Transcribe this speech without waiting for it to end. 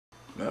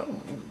Well,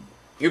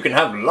 you can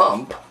have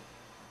Lump.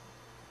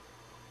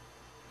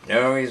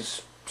 No,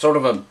 he's sort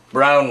of a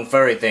brown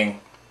furry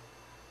thing.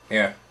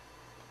 Here.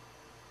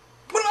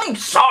 Well, I'm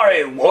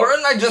sorry,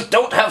 Warren. I just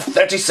don't have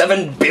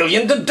 37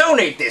 billion to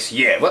donate this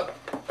year. What?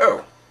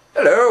 Oh,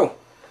 hello.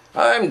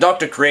 I'm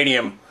Dr.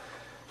 Cranium.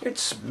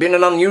 It's been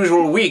an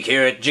unusual week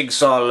here at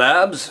Jigsaw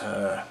Labs.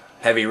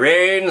 Heavy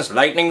rains,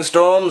 lightning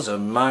storms, a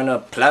minor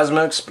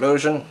plasma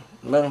explosion.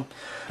 Well,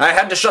 I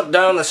had to shut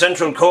down the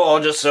central core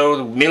just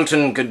so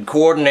Milton could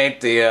coordinate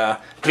the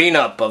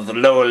cleanup of the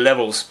lower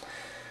levels.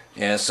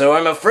 Yeah, so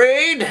I'm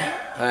afraid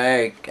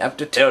I have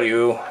to tell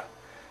you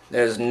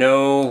there's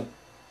no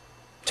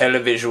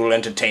televisual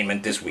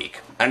entertainment this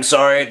week. I'm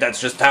sorry,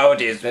 that's just how it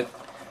is.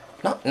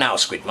 Not now,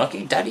 Squid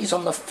Monkey. Daddy's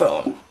on the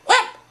phone.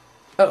 What?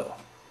 Oh,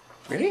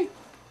 really?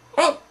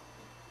 Oh.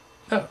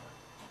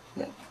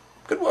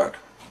 Good work.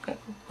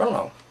 Run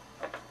along.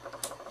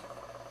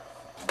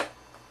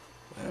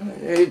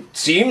 It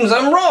seems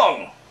I'm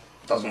wrong.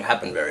 Doesn't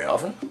happen very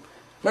often.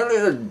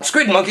 Well,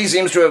 Squid Monkey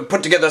seems to have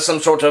put together some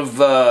sort of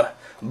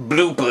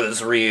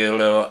bloopers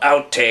reel or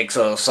outtakes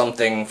or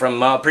something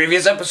from our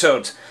previous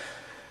episodes.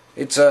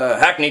 It's a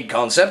hackneyed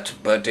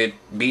concept, but it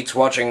beats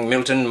watching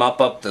Milton mop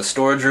up the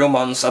storage room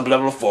on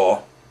sub-level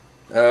 4.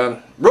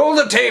 Roll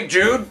the tape,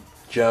 Jude!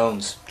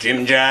 Jones.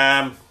 Jim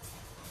Jam.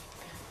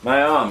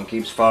 My arm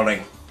keeps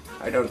falling.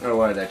 I don't know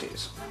why that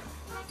is.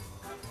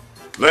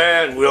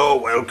 Well, you're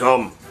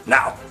welcome.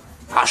 Now,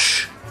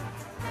 hush.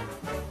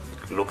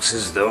 It looks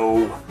as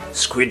though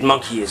Squid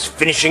Monkey is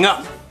finishing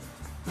up.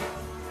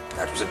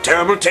 That was a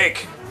terrible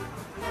take.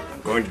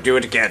 I'm going to do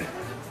it again.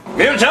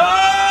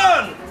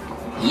 Milton!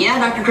 Yeah,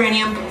 Dr.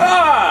 Cranium?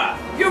 Ah!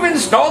 You've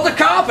installed the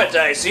carpet,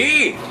 I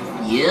see.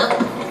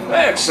 Yep.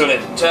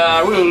 Excellent.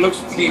 We'll look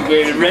to be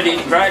ready.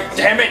 Right,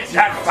 damn it!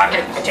 That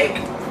fucking take.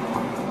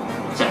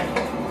 Sorry.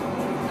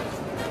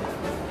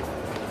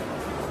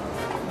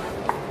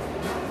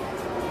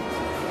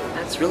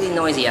 It's really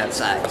noisy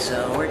outside,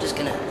 so we're just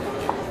gonna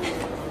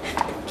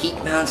keep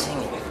bouncing.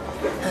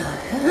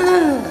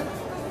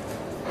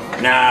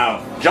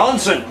 Now,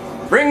 Johnson,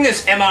 bring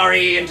this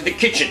MRE into the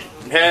kitchen.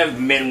 Have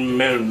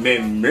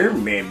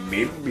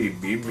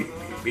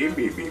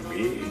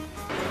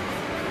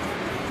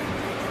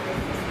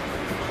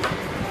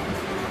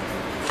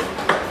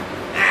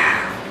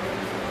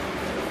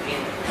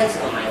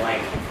pencil in my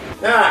leg.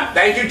 Ah,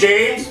 thank you,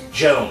 James.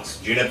 Jones,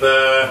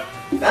 Juniper.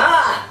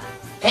 Ah!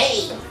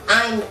 Hey,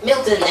 I'm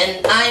Milton,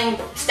 and I'm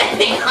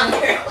standing on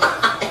your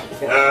line.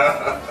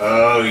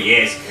 Oh,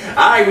 yes.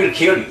 I will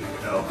kill you,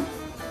 you know.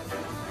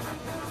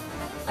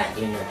 I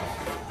do know that.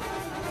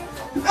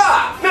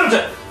 Ah,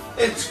 Milton!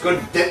 It's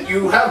good that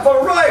you have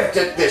arrived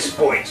at this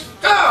point.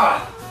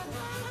 Ah!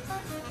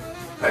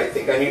 I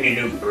think I need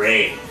a new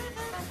brain.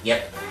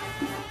 Yep.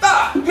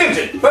 Ah,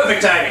 Milton!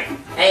 Perfect timing.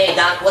 Hey,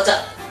 Doc, what's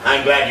up?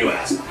 I'm glad you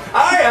asked.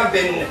 I have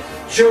been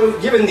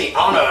given the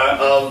honor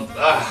of...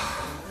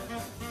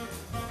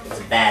 It's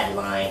a bad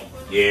line.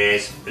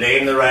 Yes,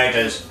 blame the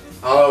writers.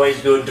 Always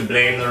good to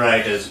blame the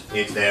writers.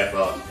 It's their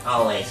fault.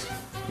 Always.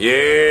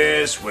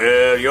 Yes,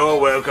 well, you're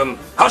welcome.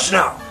 Hush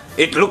now.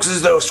 It looks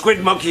as though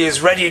Squid Monkey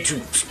is ready to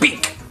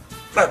speak.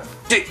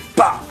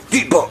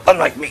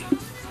 Unlike me.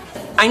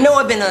 I know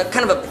I've been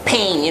kind of a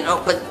pain, you know,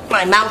 but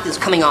my mouth is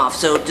coming off,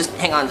 so just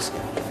hang on.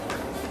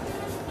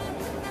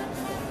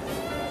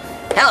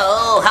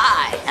 Hello,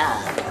 hi.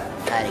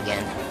 That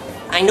again.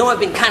 I know I've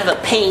been kind of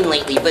a pain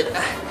lately, but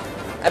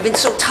I've been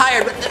so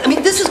tired. But I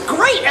mean, this is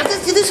great.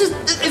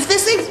 If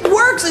this thing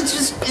works,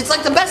 it's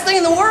like the best thing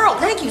in the world.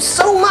 Thank you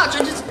so much.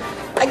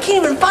 I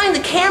can't even find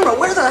the camera.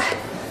 Where the?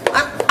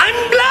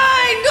 I'm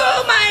blind.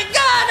 Oh my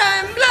God,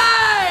 I'm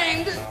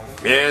blind.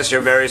 Yes,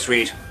 you're very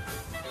sweet.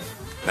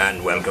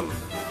 And welcome.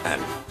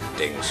 And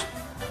things.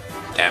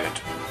 Damn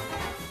it.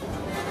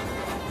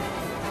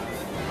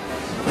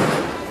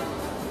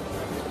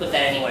 Put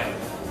that anywhere.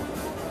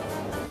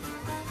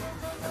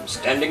 I'm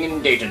standing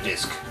in data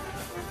disk.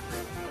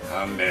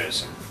 How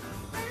embarrassing.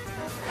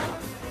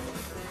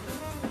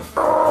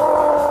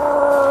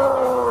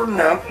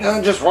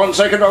 No, just 1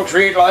 second. I'll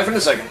create life in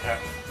a second.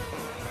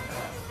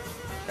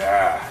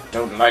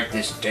 Don't like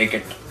this take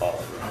at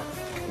all.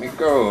 Let me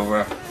go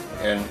over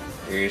again,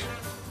 please.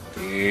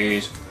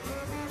 Please.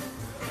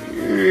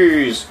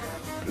 Please.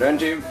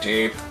 Plenty of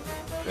tape.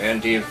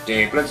 Plenty of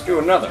tape. Let's do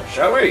another,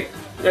 shall we?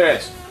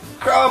 Yes.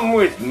 Come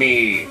with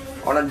me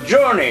on a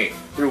journey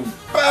through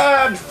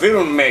bad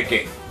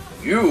filmmaking.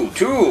 You,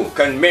 too,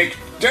 can make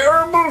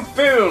terrible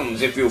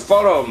films if you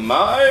follow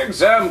my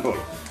example.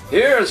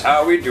 Here's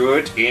how we do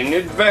it in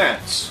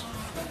advance.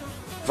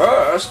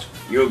 First,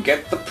 you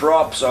get the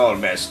props all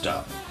messed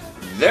up.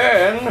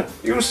 Then,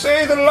 you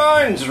say the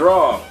lines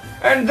wrong.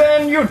 And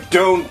then you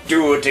don't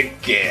do it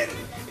again.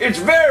 It's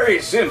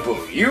very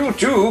simple. You,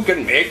 too,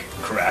 can make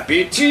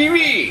crappy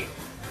TV.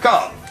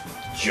 Come,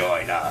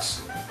 join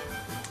us.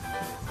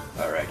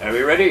 Alright, are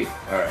we ready?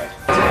 Alright.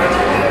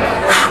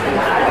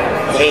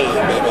 Hey,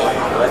 baby,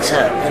 what's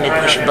up? Let me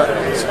push a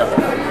button. So.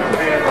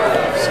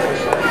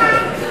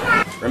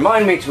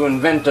 Remind me to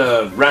invent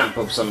a ramp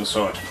of some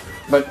sort.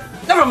 But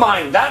Never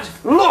mind that.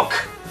 Look!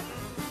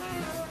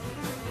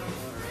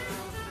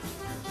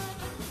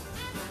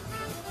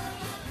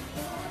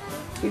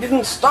 He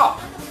didn't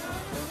stop.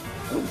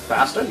 You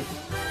bastard.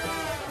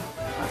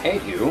 I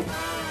hate you.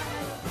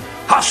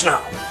 Hush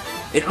now!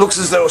 It looks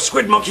as though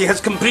Squid Monkey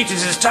has completed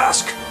his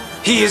task.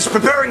 He is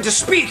preparing to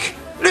speak.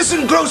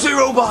 Listen closely,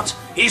 robot.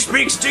 He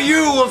speaks to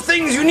you of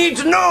things you need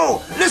to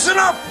know. Listen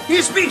up!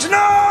 He speaks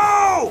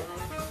now!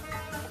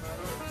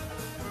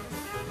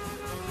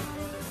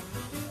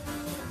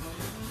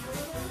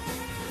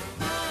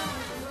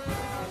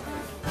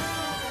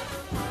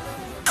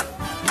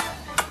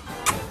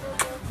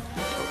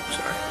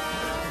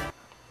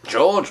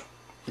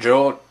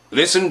 George,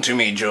 listen to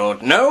me,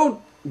 George.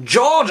 No,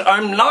 George,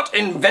 I'm not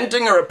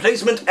inventing a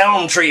replacement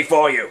elm tree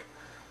for you.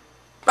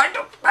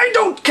 I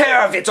don't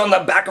care if it's on the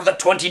back of the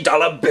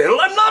 $20 bill.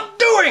 I'm not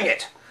doing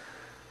it.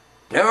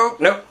 No.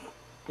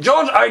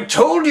 George, I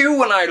told you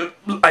when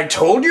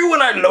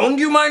I loaned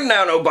you my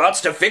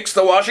nanobots to fix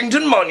the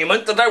Washington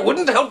Monument that I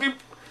wouldn't help you.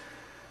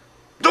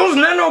 Those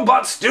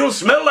nanobots still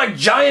smell like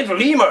giant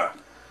lemur.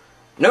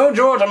 No,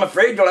 George, I'm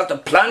afraid you'll have to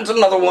plant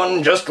another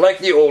one just like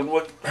the old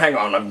one. Hang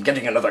on, I'm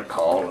getting another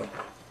call.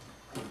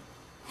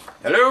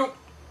 Hello?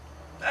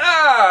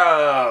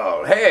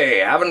 Al, hey,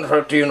 haven't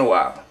heard to you in a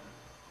while.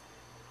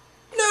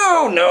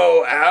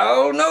 No,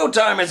 Al, no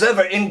time is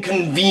ever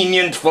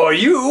inconvenient for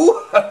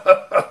you.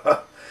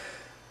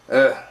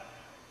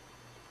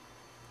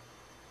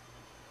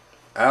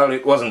 Al,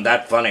 it wasn't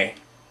that funny.